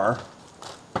way they are.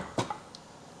 That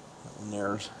one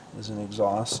there is an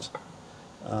exhaust.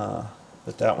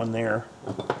 But that one there,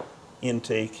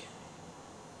 intake,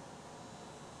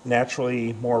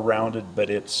 naturally more rounded, but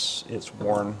it's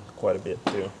worn quite a bit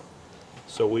too.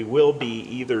 So we will be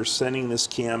either sending this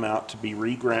cam out to be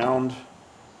reground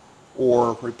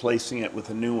or replacing it with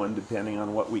a new one, depending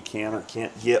on what we can or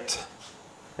can't get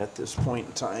at this point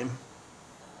in time.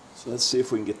 So let's see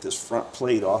if we can get this front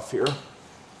plate off here. A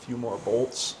few more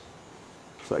bolts.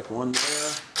 Looks like one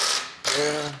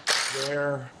there,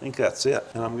 there. I think that's it.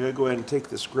 And I'm going to go ahead and take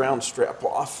this ground strap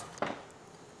off.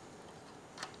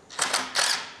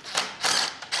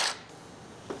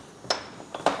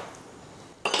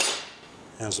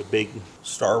 Has a big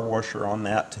star washer on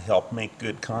that to help make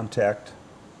good contact.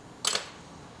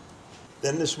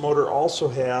 Then this motor also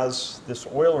has this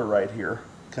oiler right here.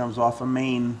 Comes off a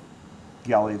main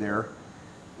galley there.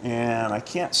 And I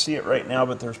can't see it right now,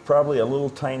 but there's probably a little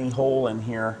tiny hole in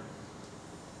here.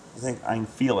 I think I can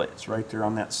feel it. It's right there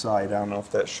on that side. I don't know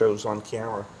if that shows on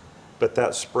camera. but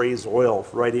that sprays oil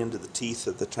right into the teeth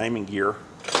of the timing gear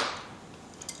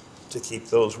to keep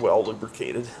those well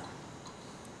lubricated.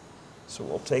 So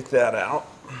we'll take that out.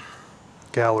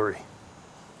 Gallery.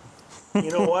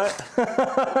 You know what?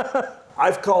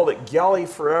 I've called it Galley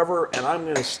forever, and I'm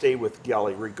going to stay with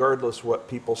Galley regardless what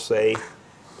people say.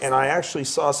 And I actually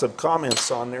saw some comments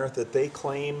on there that they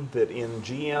claim that in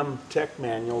GM tech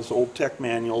manuals, old tech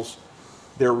manuals,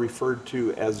 they're referred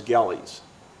to as galleys.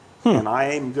 And I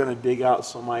am going to dig out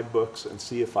some of my books and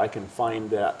see if I can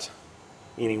find that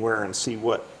anywhere and see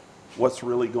what's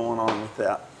really going on with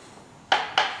that.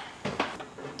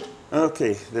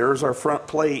 Okay, there's our front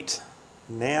plate.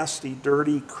 Nasty,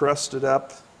 dirty, crusted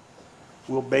up.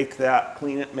 We'll bake that,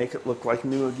 clean it, make it look like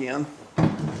new again.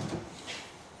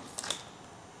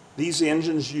 These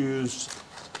engines use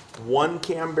one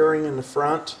cam bearing in the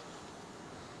front.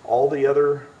 All the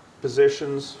other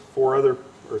positions,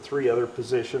 three other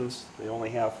positions, they only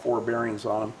have 4 bearings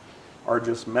on them, are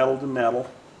just metal to metal.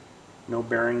 No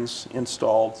bearings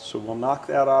installed, so we'll knock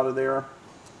that out of there.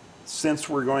 Since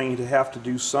we're going to have to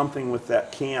do something with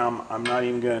that cam, I'm not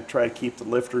even going to try to keep the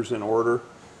lifters in order.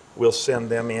 We'll send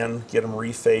them in, get them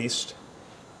refaced.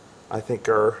 I think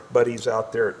our buddies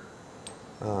out there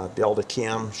at Delta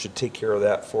Cam should take care of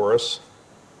that for us.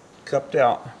 Cupped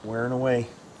out, wearing away.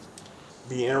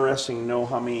 Be interesting to know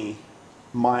how many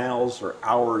miles or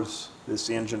hours this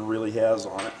engine really has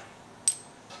on it.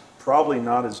 Probably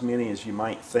not as many as you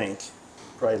might think.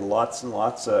 Probably lots and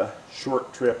lots of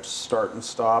short trips, start and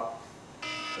stop.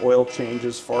 Oil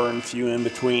changes far and few in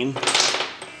between.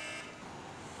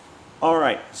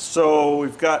 Alright, so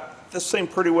we've got this thing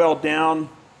pretty well down.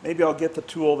 Maybe I'll get the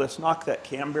tool that's knock that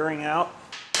cam bearing out.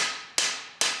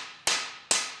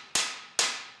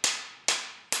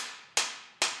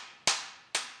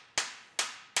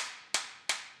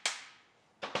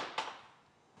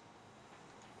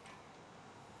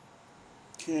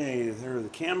 Okay, there the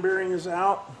cam bearing is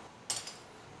out.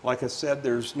 Like I said,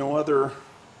 there's no other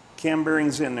cam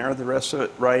bearings in there. The rest of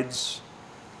it rides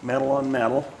metal on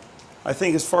metal. I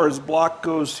think as far as block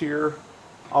goes here,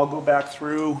 I'll go back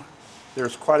through.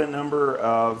 There's quite a number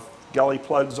of galley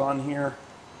plugs on here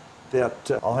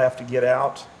that I'll have to get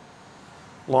out.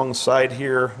 Along the side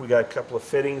here, we got a couple of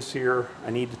fittings here I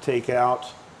need to take out.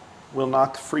 We'll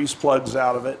knock the freeze plugs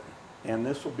out of it, and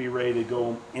this will be ready to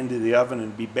go into the oven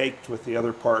and be baked with the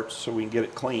other parts so we can get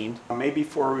it cleaned. Maybe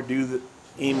before we do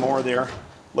any more there,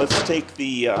 let's take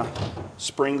the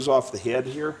springs off the head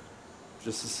here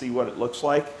just to see what it looks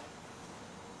like.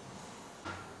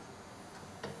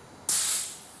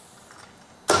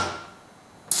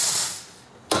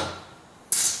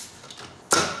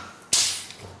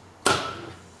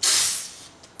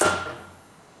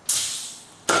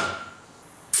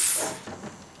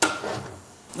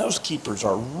 Those keepers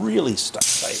are really stuck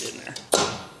tight in there.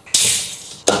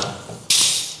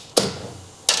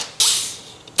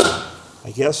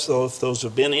 I guess though, if those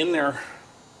have been in there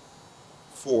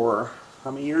for,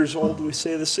 how many years old do we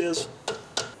say this is?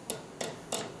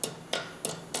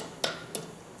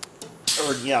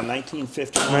 Or yeah,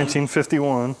 1951.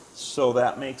 1951. So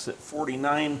that makes it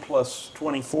 49 plus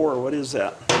 24, what is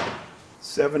that?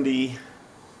 73?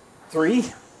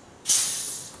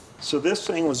 So this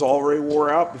thing was already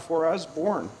wore out before I was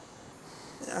born.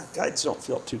 Yeah, guides don't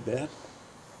feel too bad.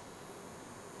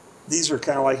 These are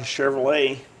kind of like a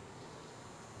Chevrolet.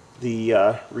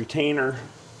 The retainer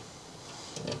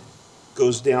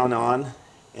goes down on,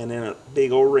 and then a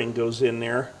big O-ring goes in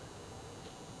there,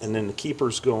 and then the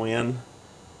keepers go in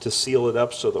to seal it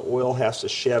up so the oil has to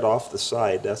shed off the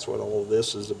side. That's what all of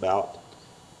this is about.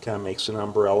 Kind of makes an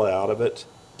umbrella out of it.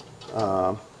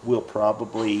 We'll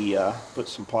probably put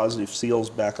some positive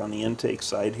seals back on the intake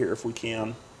side here if we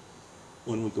can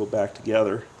when we go back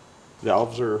together.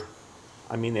 Valves are,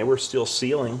 I mean, they were still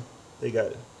sealing. They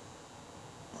got,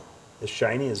 as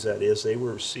shiny as that is, they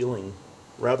were sealing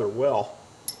rather well.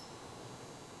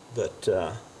 But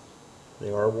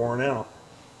they are worn out.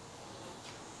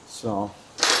 So,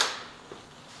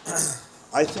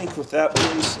 I think with that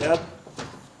being said,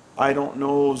 I don't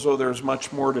know as though there's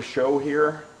much more to show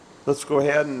here. Let's go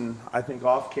ahead and, I think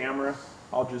off camera,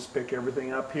 I'll just pick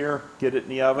everything up here, get it in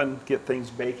the oven, get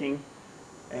things baking,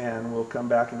 and we'll come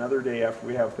back another day after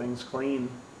we have things clean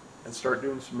and start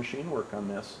doing some machine work on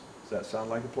this. Does that sound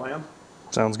like a plan?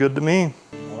 Sounds good to me.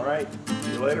 All right,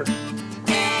 see you later.